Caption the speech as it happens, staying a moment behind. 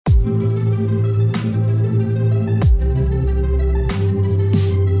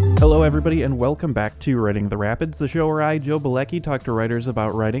Hello, everybody, and welcome back to Writing the Rapids, the show where I, Joe Bilecki, talk to writers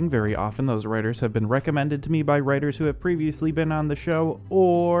about writing. Very often, those writers have been recommended to me by writers who have previously been on the show,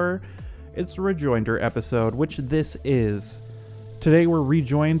 or it's a Rejoinder episode, which this is. Today, we're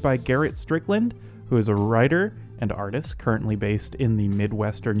rejoined by Garett Strickland, who is a writer and artist currently based in the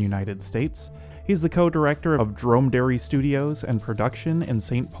Midwestern United States. He's the co-director of Dromedary Studios and production in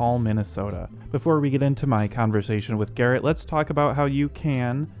St. Paul, Minnesota. Before we get into my conversation with Garett, let's talk about how you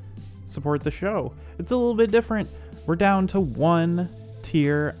can support the show. It's a little bit different. We're down to one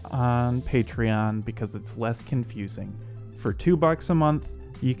tier on Patreon because it's less confusing. For $2 a month,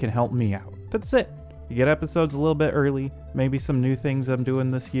 you can help me out. That's it. You get episodes a little bit early. Maybe some new things I'm doing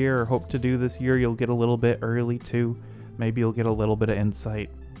this year or hope to do this year, you'll get a little bit early too. Maybe you'll get a little bit of insight.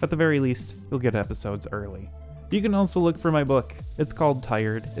 At the very least, you'll get episodes early. You can also look for my book. It's called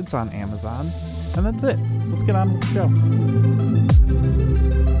Tired. It's on Amazon. And that's it. Let's get on with the show.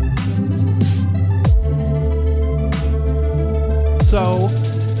 So,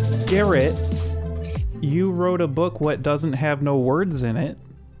 Garett, you wrote a book what doesn't have no words in it.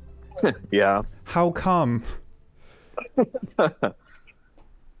 Yeah. How come?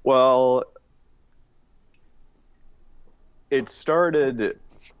 Well, it started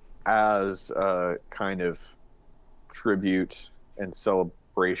as a kind of tribute and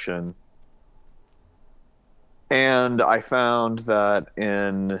celebration. And I found that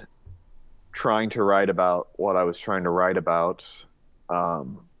in trying to write about what I was trying to write about,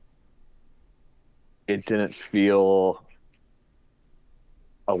 it didn't feel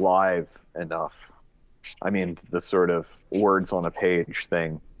alive enough. I mean, the sort of words on a page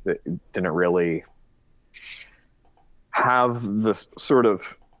thing that didn't really have this sort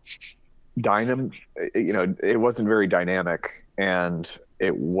of it wasn't very dynamic, and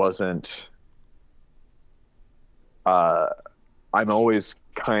it wasn't, I'm always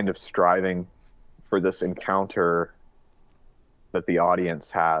kind of striving for this encounter that the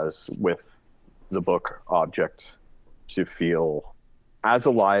audience has with the book object to feel as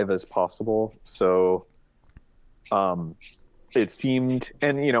alive as possible. So it seemed,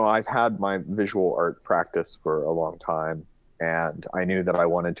 and I've had my visual art practice for a long time, and I knew that I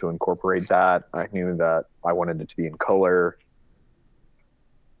wanted to incorporate that. I knew that I wanted it to be in color.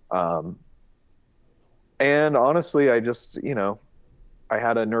 And honestly, I just, I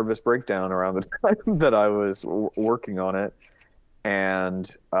had a nervous breakdown around the time that I was working on it.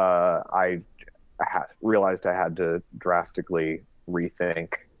 And I realized I had to drastically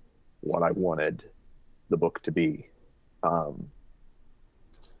rethink what I wanted the book to be.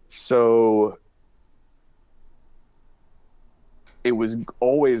 So it was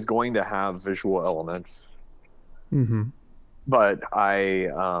always going to have visual elements, but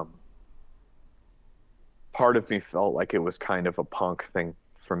part of me felt like it was kind of a punk thing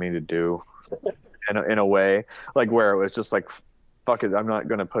for me to do in a way, like where it was just like, fuck it, I'm not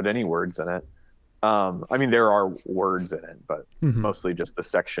going to put any words in it. I mean, there are words in it, but mostly just the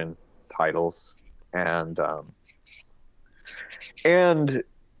section titles. And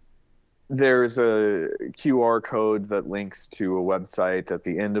there's a QR code that links to a website at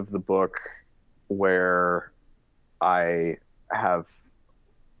the end of the book where I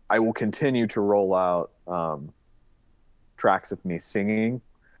will continue to roll out tracks of me singing.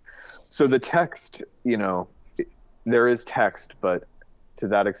 So the text, there is text, but to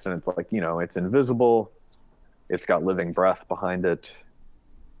that extent, it's like, it's invisible. It's got living breath behind it.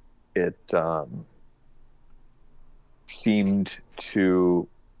 It seemed to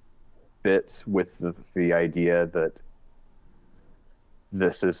fit with the idea that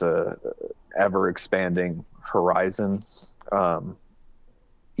this is a ever expanding horizon that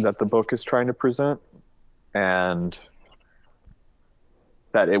the book is trying to present, and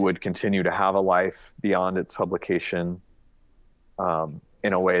that it would continue to have a life beyond its publication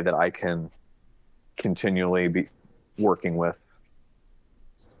in a way that I can continually be working with.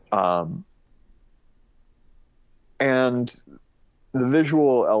 And the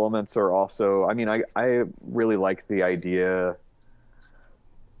visual elements are also, I mean, I really like the idea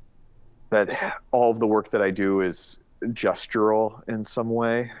that all of the work that I do is gestural in some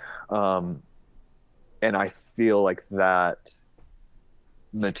way. And I feel like that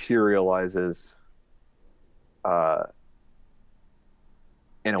materializes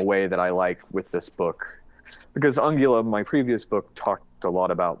in a way that I like with this book. Because Angela, my previous book, talked a lot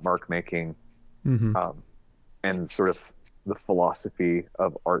about mark making and sort of the philosophy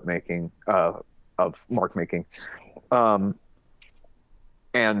of art making, of mark making. And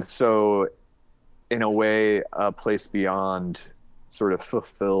so in a way, A Place Beyond sort of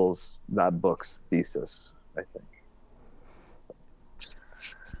fulfills that book's thesis, I think.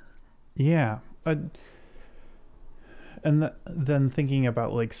 Yeah. And then thinking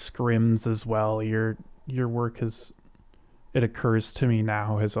about like scrims as well, your work has, it occurs to me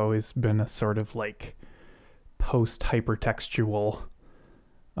now, has always been a sort of like post hypertextual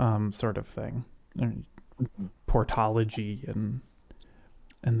sort of thing, portology and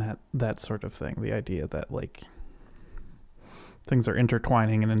that sort of thing. The idea that like things are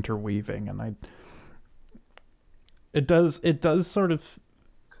intertwining and interweaving, and it does sort of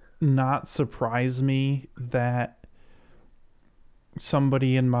not surprise me that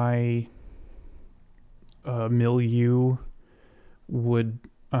somebody in my milieu would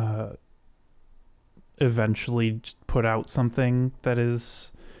eventually put out something that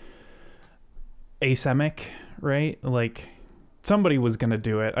is asemic, right? Like somebody was going to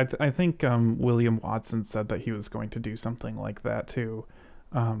do it. I think William Watson said that he was going to do something like that too,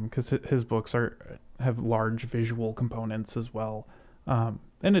 because his books have large visual components as well,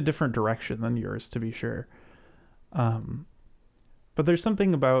 in a different direction than yours, to be sure. But there's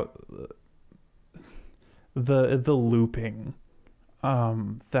something about the looping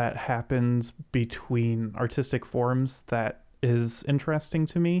that happens between artistic forms that is interesting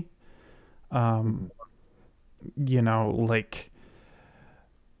to me. You know, like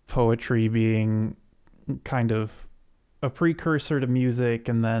poetry being kind of a precursor to music,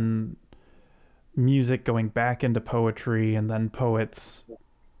 and then music going back into poetry, and then poets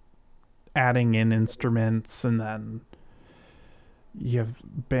adding in instruments, and then you have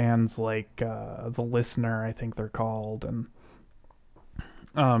bands like The Listener, I think they're called, and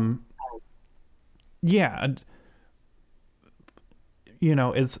yeah, you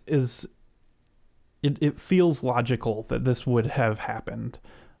know, it feels logical that this would have happened.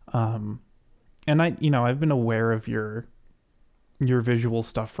 And I've been aware of your visual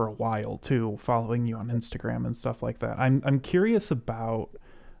stuff for a while too, following you on Instagram and stuff like that. I'm curious about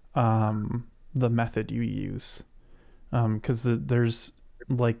the method you use, because there's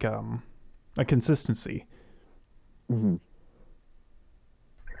like a consistency. Mm-hmm.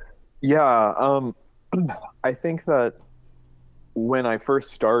 Yeah, I think that when I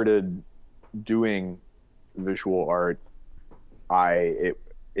first started doing visual art, it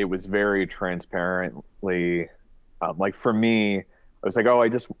was very transparently, like for me, I was like, oh, I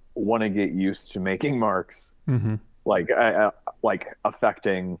just want to get used to making marks, Mm-hmm. like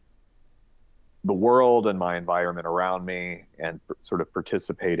affecting the world and my environment around me, and sort of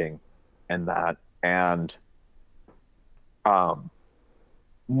participating in that. And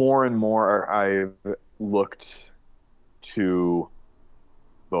more and more, I've looked to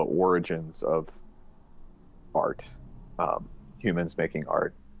the origins of art, humans making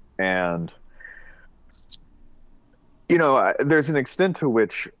art. And, there's an extent to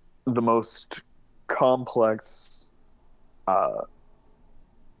which the most complex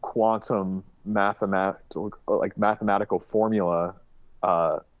quantum mathematical formula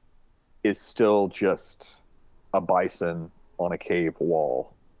is still just a bison on a cave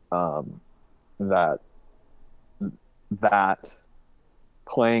wall. That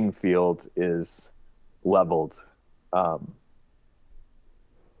playing field is leveled,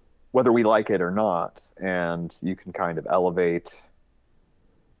 whether we like it or not, and you can kind of elevate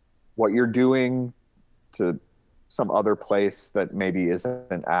what you're doing to some other place that maybe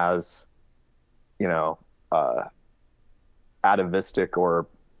isn't as, atavistic or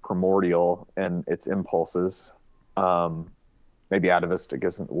primordial in its impulses. Maybe atavistic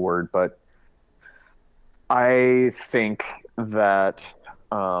isn't the word, but I think that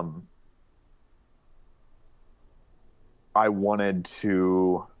I wanted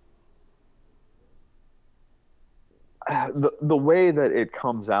to, the way that it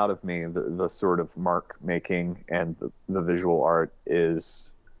comes out of me, the sort of mark making and the visual art is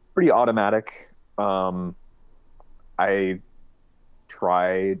pretty automatic. I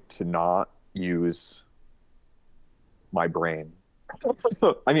try to not use my brain.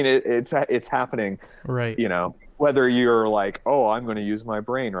 I mean, it's happening, Right. Whether you're like, oh, I'm going to use my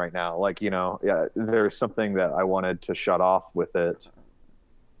brain right now, like, yeah, there's something that I wanted to shut off with it,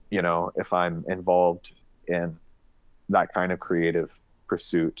 if I'm involved in that kind of creative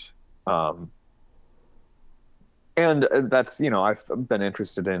pursuit. And that's, I've been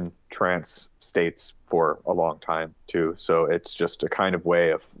interested in trance states for a long time too. So it's just a kind of way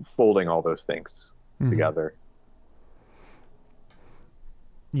of folding all those things together.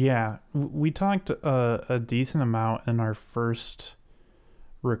 Yeah, we talked a decent amount in our first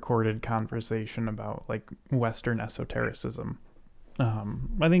recorded conversation about like Western esotericism.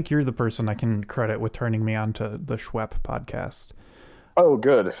 I think you're the person I can credit with turning me on to the Schwepp podcast. Oh,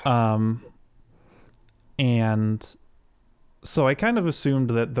 good. And So I kind of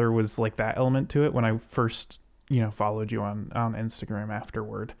assumed that there was like that element to it when I first, followed you on Instagram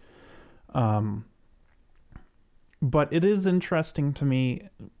afterward. Um, but it is interesting to me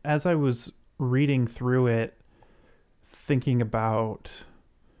as I was reading through it, thinking about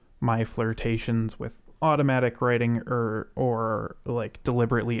my flirtations with automatic writing or like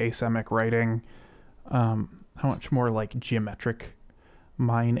deliberately asemic writing, how much more like geometric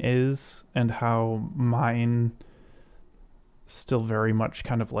mine is, and how mine still very much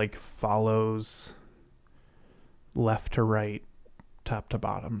kind of like follows left to right, top to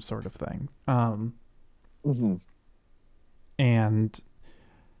bottom sort of thing. Mm-hmm. And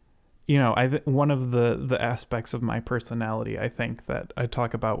one of the aspects of my personality, I think, that I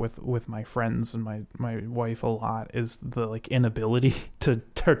talk about with my friends and my wife a lot, is the like inability to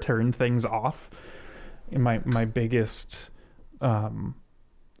turn things off. And my biggest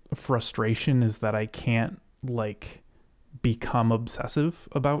frustration is that I can't like become obsessive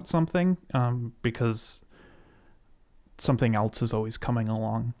about something, because something else is always coming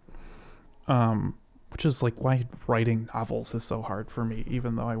along. Which is like why writing novels is so hard for me,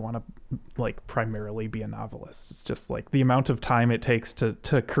 even though I want to like primarily be a novelist. It's just like the amount of time it takes to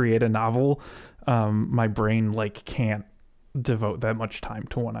create a novel. My brain like can't devote that much time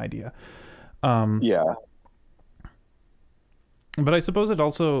to one idea. Yeah. But I suppose it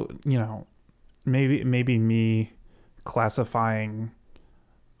also, maybe me classifying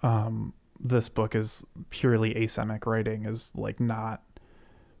this book as purely asemic writing is like not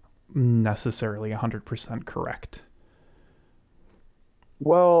necessarily 100% correct.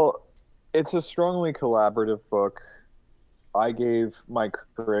 Well, it's a strongly collaborative book. I gave Mike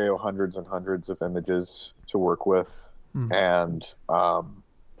Correo hundreds and hundreds of images to work with, and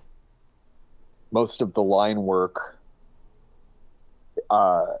most of the line work,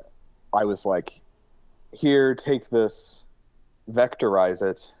 I was like, here, take this, vectorize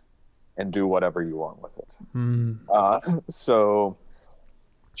it, and do whatever you want with it. So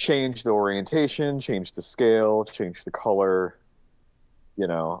change the orientation, change the scale, change the color.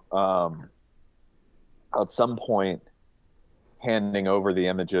 At some point, handing over the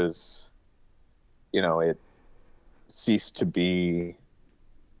images, it ceased to be.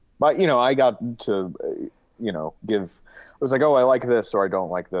 But I got to, give. I was like, oh, I like this or I don't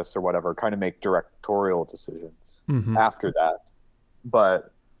like this or whatever. Kind of make directorial decisions after that.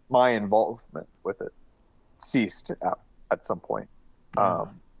 But my involvement with it ceased at some point.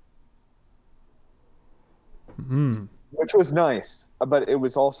 Which was nice, but it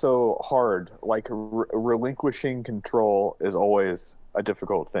was also hard. Like relinquishing control is always a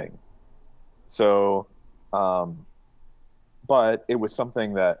difficult thing. So, but it was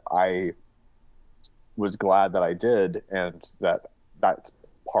something that I was glad that I did, and that's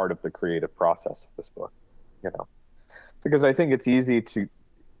part of the creative process of this book, because I think it's easy to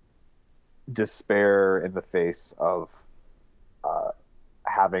despair in the face of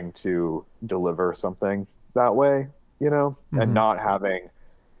having to deliver something that way, and not having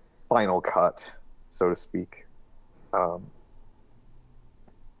final cut, so to speak.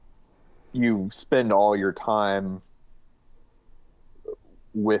 You spend all your time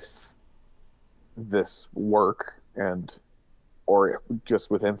with this work or just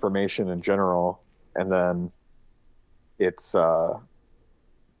with information in general, and then it's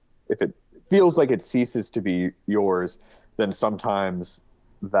if it feels like it ceases to be yours, then sometimes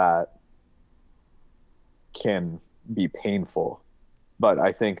that can be painful. But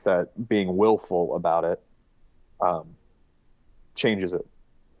I think that being willful about it changes it.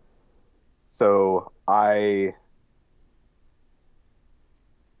 So I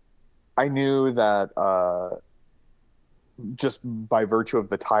knew that just by virtue of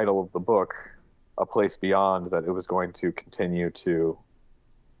the title of the book, A Place Beyond, that it was going to continue to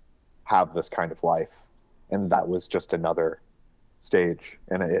have this kind of life. And that was just another stage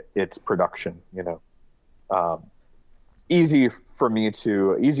in its production, It's easier for me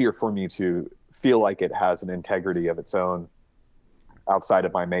to feel like it has an integrity of its own outside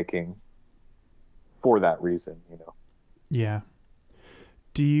of my making for that reason, Yeah.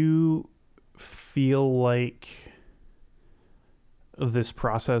 Do you feel like this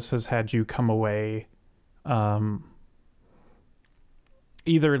process has had you come away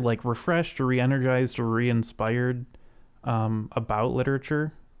either like refreshed or re-energized or re-inspired about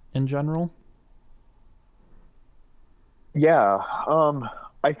literature in general? Yeah.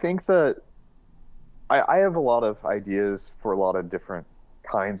 I think that I have a lot of ideas for a lot of different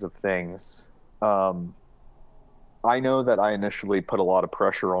kinds of things. I know that I initially put a lot of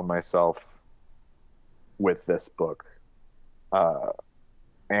pressure on myself with this book.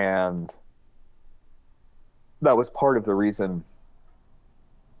 And that was part of the reason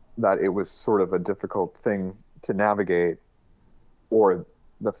that it was sort of a difficult thing to navigate, or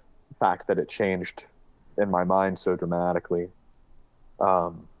the fact that it changed in my mind so dramatically.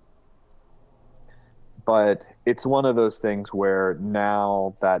 Um, but it's one of those things where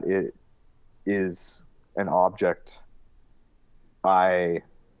now that it is an object, I'm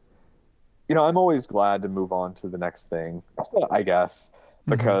always glad to move on to the next thing, I guess,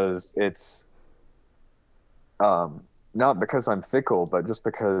 because it's not because I'm fickle, but just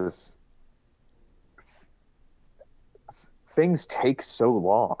because things take so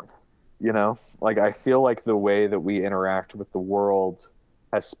long, like I feel like the way that we interact with the world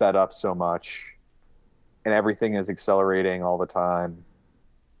has sped up so much, and everything is accelerating all the time.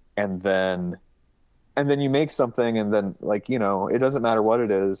 And then you make something, and then, like, it doesn't matter what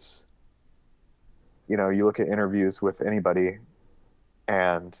it is. You look at interviews with anybody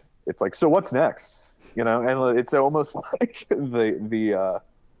and it's like, so what's next? And it's almost like the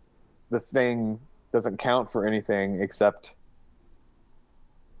thing doesn't count for anything except,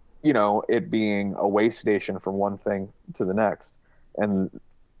 it being a way station from one thing to the next. And,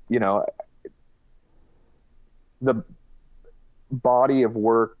 the body of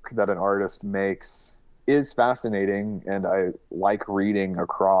work that an artist makes is fascinating, and I like reading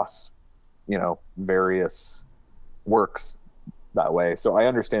across, various works that way. So I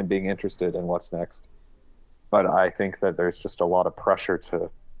understand being interested in what's next, but I think that there's just a lot of pressure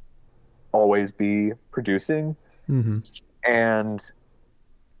to always be producing. And, and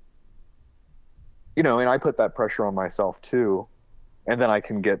I put that pressure on myself too. And then I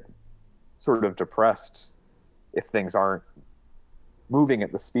can get sort of depressed if things aren't moving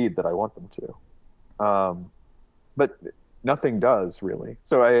at the speed that I want them to. But nothing does, really.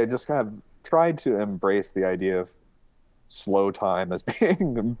 So I just kind of tried to embrace the idea of slow time as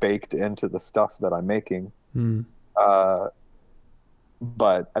being baked into the stuff that I'm making. But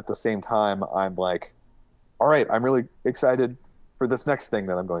at the same time, I'm like, all right, I'm really excited for this next thing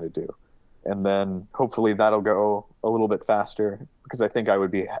that I'm going to do. And then hopefully that'll go a little bit faster, because I think I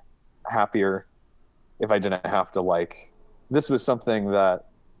would be happier if I didn't have to, like, this was something that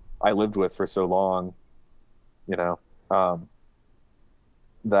I lived with for so long,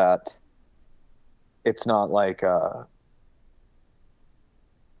 that it's not like,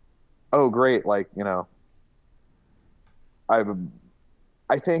 oh, great. Like, I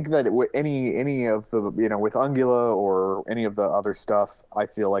think that any of the, with Ungula or any of the other stuff, I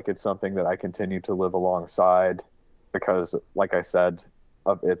feel like it's something that I continue to live alongside because, like I said,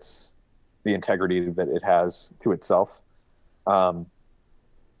 of the integrity that it has to itself. But,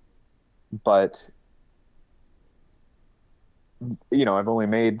 I've only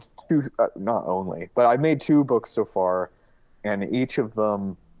made two, not only, but I've made two books so far, and each of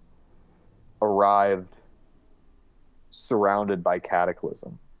them arrived surrounded by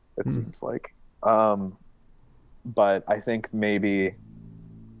cataclysm, it seems like. But I think maybe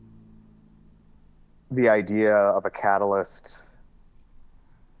the idea of a catalyst,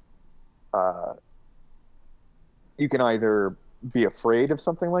 you can either be afraid of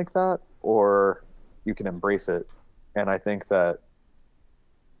something like that or you can embrace it. And I think that,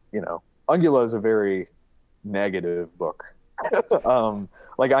 Ungula is a very negative book.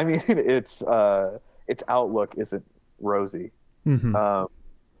 Its outlook isn't rosy,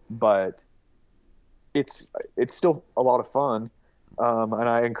 but it's still a lot of fun, and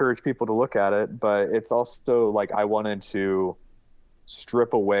I encourage people to look at it. But it's also like I wanted to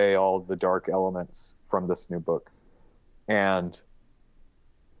strip away all the dark elements from this new book, and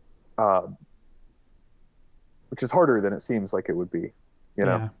which is harder than it seems like it would be,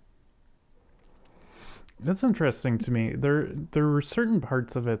 Yeah. That's interesting to me. There were certain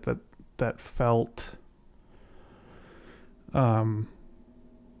parts of it that felt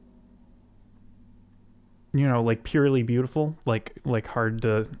like purely beautiful, like hard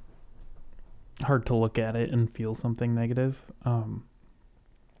to look at it and feel something negative.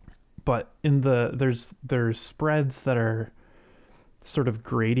 But there's spreads that are sort of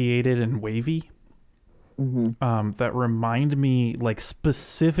gradiated and wavy. That remind me, like,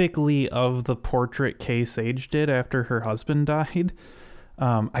 specifically of the portrait Kay Sage did after her husband died.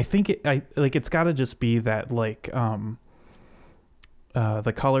 I think it's got to just be that, like,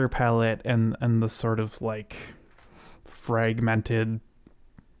 the color palette and the sort of, like, fragmented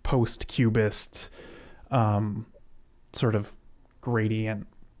post-cubist sort of gradient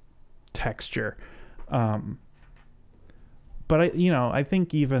texture. But I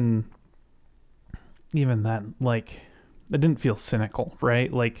think even then, like, it didn't feel cynical,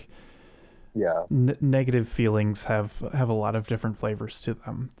 right? Like, yeah, negative feelings have a lot of different flavors to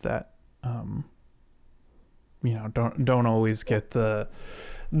them that don't always get the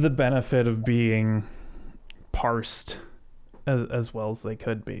benefit of being parsed as well as they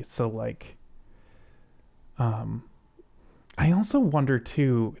could be. So like, I also wonder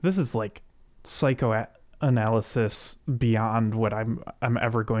too, this is like psychoanalysis beyond what I'm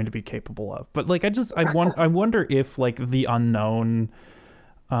ever going to be capable of, but like I wonder if like the unknown,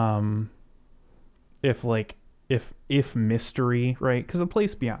 if mystery, right? Because A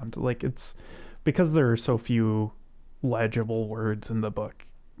Place Beyond, like, it's because there are so few legible words in the book,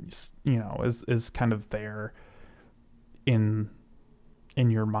 is kind of there in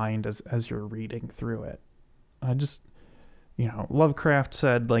your mind as you're reading through it. I just, Lovecraft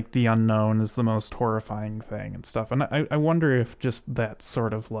said like the unknown is the most horrifying thing and stuff, and I wonder if just that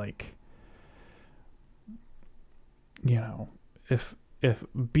sort of like, if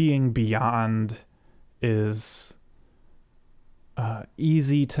being beyond is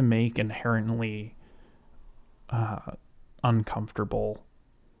easy to make inherently uncomfortable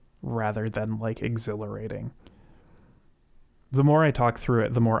rather than like exhilarating. The more I talk through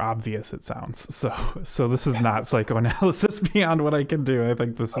it, the more obvious it sounds. So this is not psychoanalysis beyond what I can do. I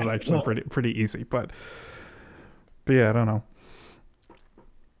think this is actually pretty easy, but yeah, I don't know.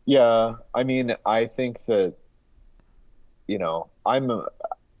 Yeah, I mean, I think that, I'm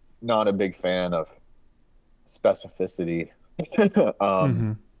not a big fan of specificity.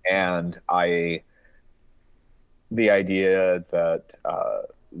 Mm-hmm. And the idea that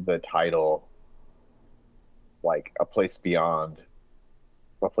the title, like a place beyond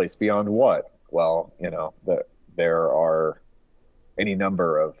what? Well, that there are any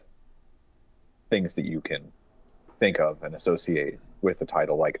number of things that you can think of and associate with a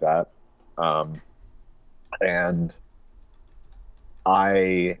title like that. And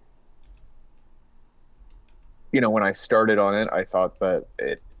I, when I started on it, I thought that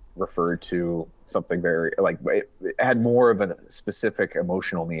it referred to something very, like, it had more of a specific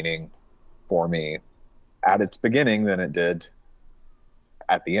emotional meaning for me at its beginning than it did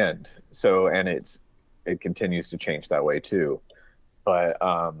at the end. So, and it continues to change that way too. But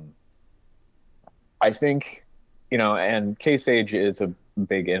I think, and Kay Sage is a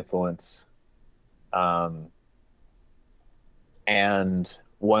big influence. And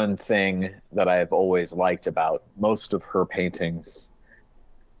one thing that I've always liked about most of her paintings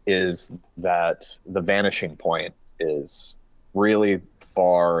is that the vanishing point is really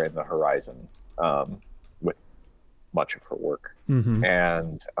far in the horizon, with much of her work. Mm-hmm.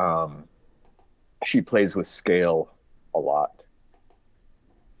 And she plays with scale a lot.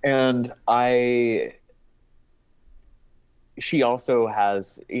 And she also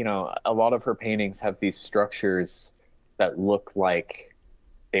has, a lot of her paintings have these structures that look like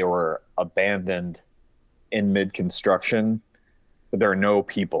they were abandoned in mid-construction, but there are no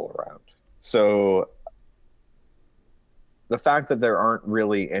people around. So the fact that there aren't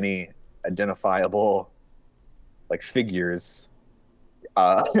really any identifiable like figures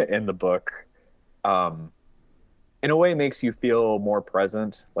in the book, in a way makes you feel more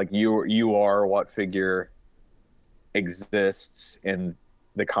present. Like you are what figure exists in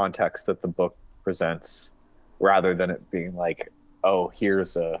the context that the book presents, rather than it being like, oh,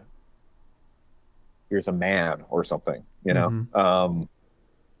 here's a man or something, Mm-hmm.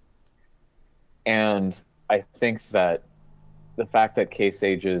 And I think that the fact that Kay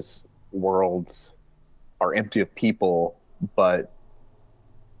Sage's worlds are empty of people, but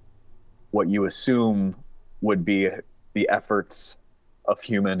what you assume would be the efforts of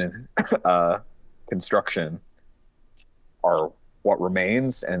human construction are what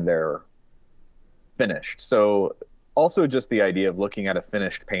remains, and they're finished. So also just the idea of looking at a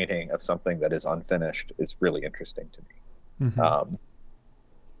finished painting of something that is unfinished is really interesting to me. Mm-hmm.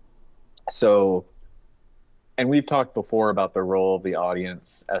 So, and we've talked before about the role of the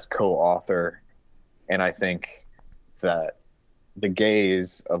audience as co-author, and I think that the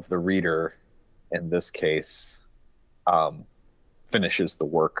gaze of the reader in this case finishes the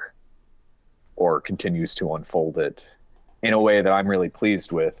work or continues to unfold it in a way that I'm really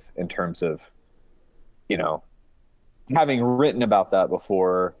pleased with, in terms of, having written about that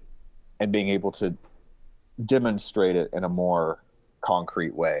before and being able to demonstrate it in a more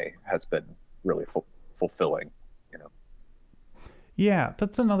concrete way has been really fulfilling. Yeah,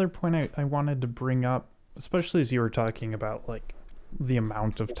 that's another point I wanted to bring up, especially as you were talking about like the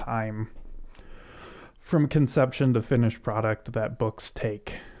amount of time from conception to finished product that books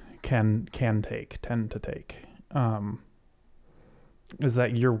tend to take. Is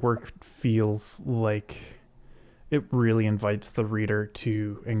that your work feels like it really invites the reader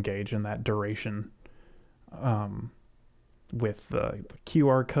to engage in that duration, with the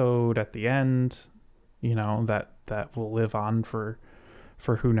QR code at the end, that will live on for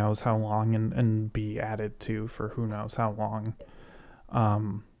who knows how long, and be added to for who knows how long.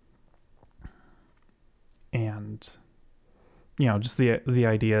 And just the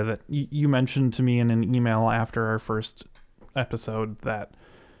idea that you mentioned to me in an email after our first episode that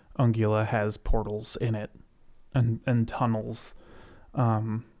Ungula has portals in it and tunnels,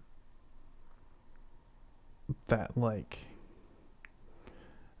 that like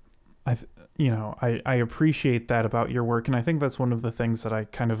I appreciate that about your work, and I think that's one of the things that I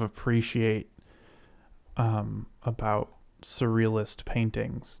kind of appreciate about surrealist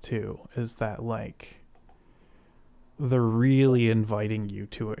paintings too, is that like they're really inviting you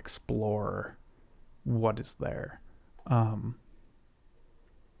to explore what is there,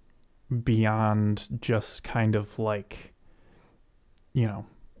 beyond just kind of like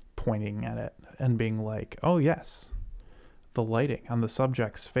pointing at it and being like, oh yes, the lighting on the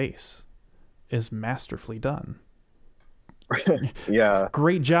subject's face is masterfully done. Yeah.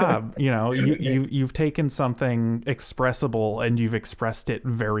 Great job. You've taken something expressible and you've expressed it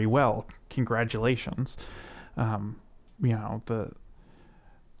very well. Congratulations. The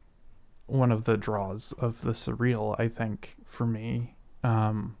one of the draws of the surreal, I think, for me,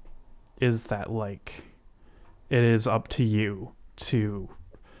 is that like it is up to you to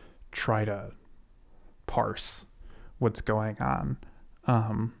try to parse what's going on.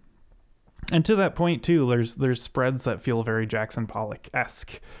 And to that point too, there's spreads that feel very Jackson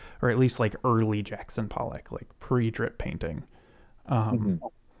Pollock-esque, or at least like early Jackson Pollock, like pre-drip painting,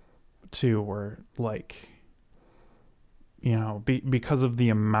 too, where like because of the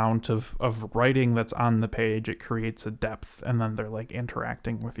amount of writing that's on the page, it creates a depth, and then they're like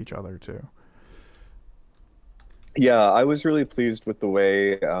interacting with each other too. Yeah, I was really pleased with the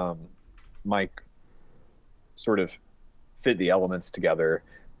way Mike sort of fit the elements together,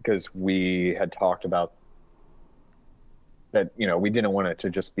 because we had talked about that, we didn't want it to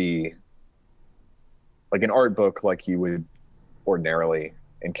just be like an art book like you would ordinarily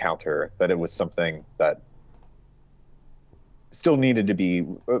encounter, that it was something that still needed to be,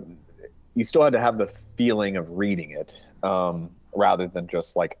 you still had to have the feeling of reading it, rather than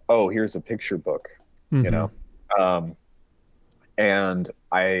just like, oh, here's a picture book, and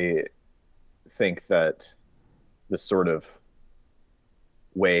I think that the sort of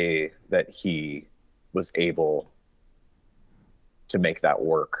way that he was able to make that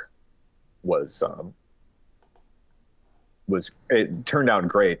work was it turned out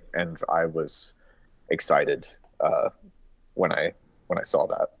great, and I was excited when I saw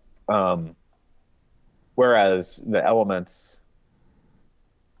that. Whereas the elements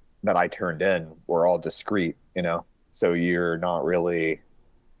that I turned in were all discrete, so you're not really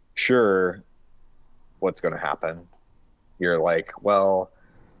sure what's going to happen. You're like, well,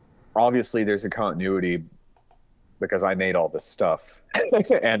 obviously there's a continuity because I made all this stuff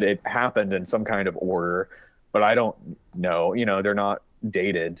and it happened in some kind of order, but I don't know, they're not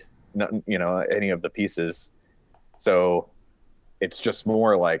dated, any of the pieces. So it's just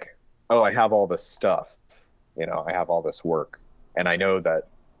more like, oh, I have all this stuff, I have all this work, and I know that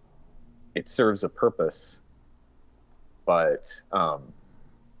it serves a purpose, but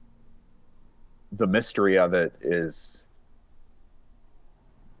the mystery of it is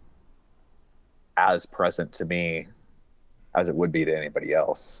as present to me as it would be to anybody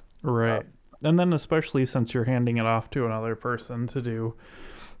else. Right. And then especially since you're handing it off to another person to do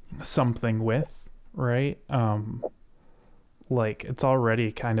something with, right? Like it's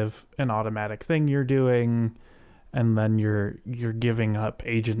already kind of an automatic thing you're doing, and then you're giving up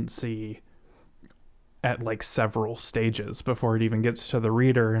agency at like several stages before it even gets to the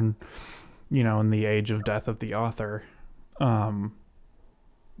reader. And in the age of death of the author,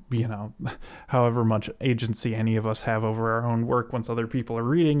 however much agency any of us have over our own work once other people are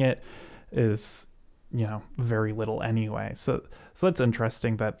reading it is, very little anyway. So that's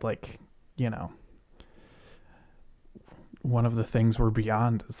interesting that like, one of the things we're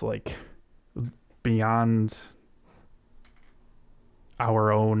beyond is like beyond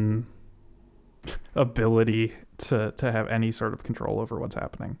our own ability to have any sort of control over what's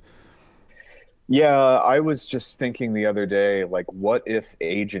happening. Yeah, I was just thinking the other day, like, what if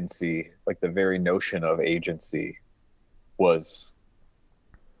agency, like the very notion of agency was,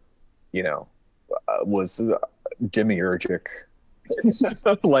 was demiurgic.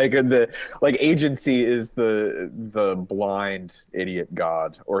 like agency is the blind idiot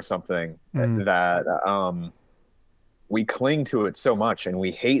god or something, that we cling to it so much, and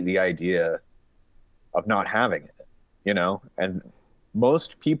we hate the idea of not having it, and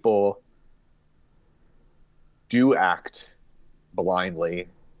most people do act blindly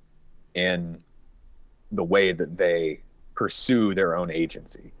in the way that they pursue their own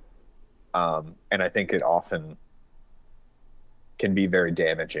agency. And I think it often can be very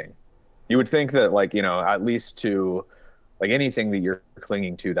damaging. You would think that, like, you know, at least to like anything that you're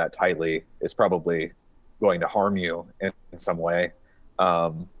clinging to that tightly is probably going to harm you in some way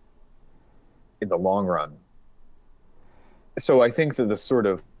in the long run. So I think that the sort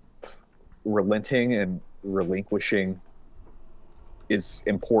of relenting and relinquishing is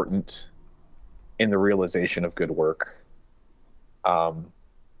important in the realization of good work.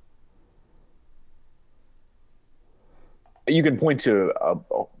 You can point to,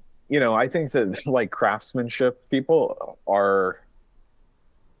 you know, I think that like craftsmanship people are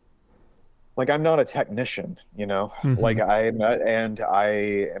like, I'm not a technician, you know, like I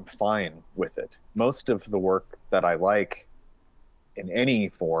am fine with it. Most of the work that I like in any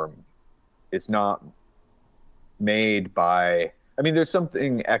form is not made by, I mean, there's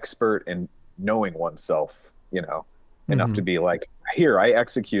something expert in knowing oneself, you know, enough to be like, here, I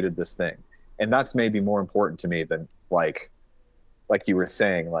executed this thing. And that's maybe more important to me than like you were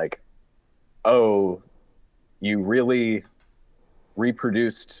saying, like, oh, you really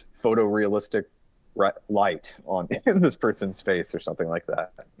reproduced photorealistic light on in this person's face or something like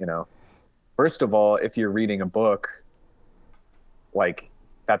that, you know. First of all, if you're reading a book, like,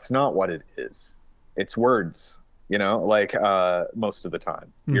 that's not what it is. It's words, you know, like most of the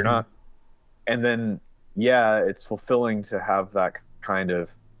time. You're not. And then, yeah, it's fulfilling to have that kind of,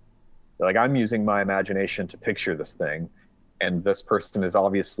 like, I'm using my imagination to picture this thing, and this person is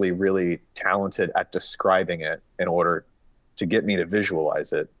obviously really talented at describing it in order to get me to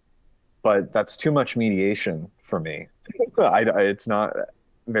visualize it. But that's too much mediation for me. It's not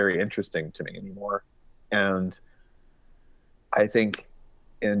very interesting to me anymore. And I think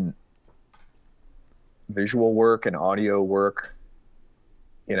in visual work and audio work,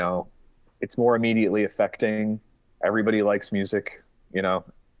 you know, it's more immediately affecting. Everybody likes music, you know,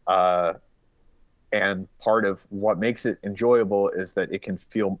 and part of what makes it enjoyable is that it can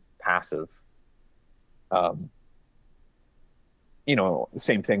feel passive. You know, the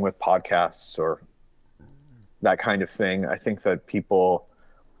same thing with podcasts or that kind of thing. I think that people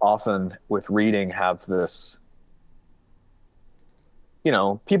often with reading have this, you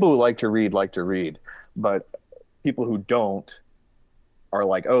know, people who like to read, but people who don't are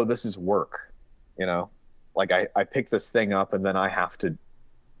like, oh, this is work, you know, like I pick this thing up and then I have to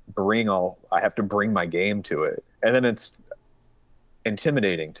bring my game to it. And then it's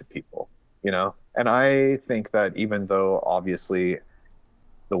intimidating to people, you know? And I think that even though obviously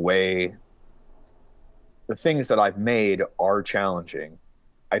the things that I've made are challenging,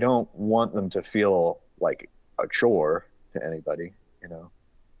 I don't want them to feel like a chore to anybody, you know?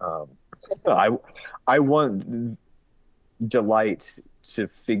 I want delight to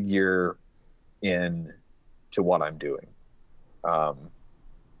figure in to what I'm doing.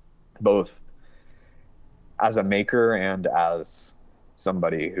 Both as a maker and as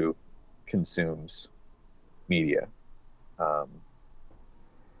somebody who consumes media.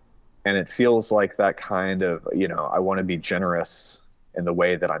 And it feels like that kind of, you know, I want to be generous in the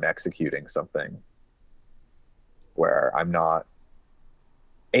way that I'm executing something where I'm not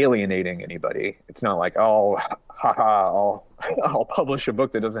alienating anybody. It's not like, oh, I'll publish a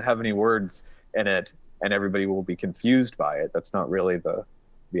book that doesn't have any words in it and everybody will be confused by it. That's not really the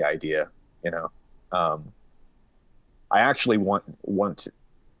idea, you know. I actually want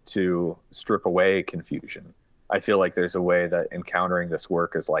to strip away confusion. I feel like there's a way that encountering this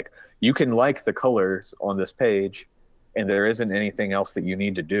work is like, you can like the colors on this page and there isn't anything else that you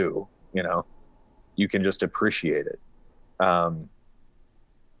need to do, you know. You can just appreciate it. And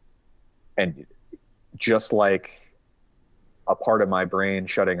just like a part of my brain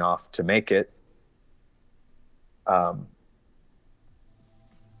shutting off to make it,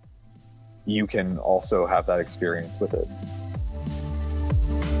 you can also have that experience with it.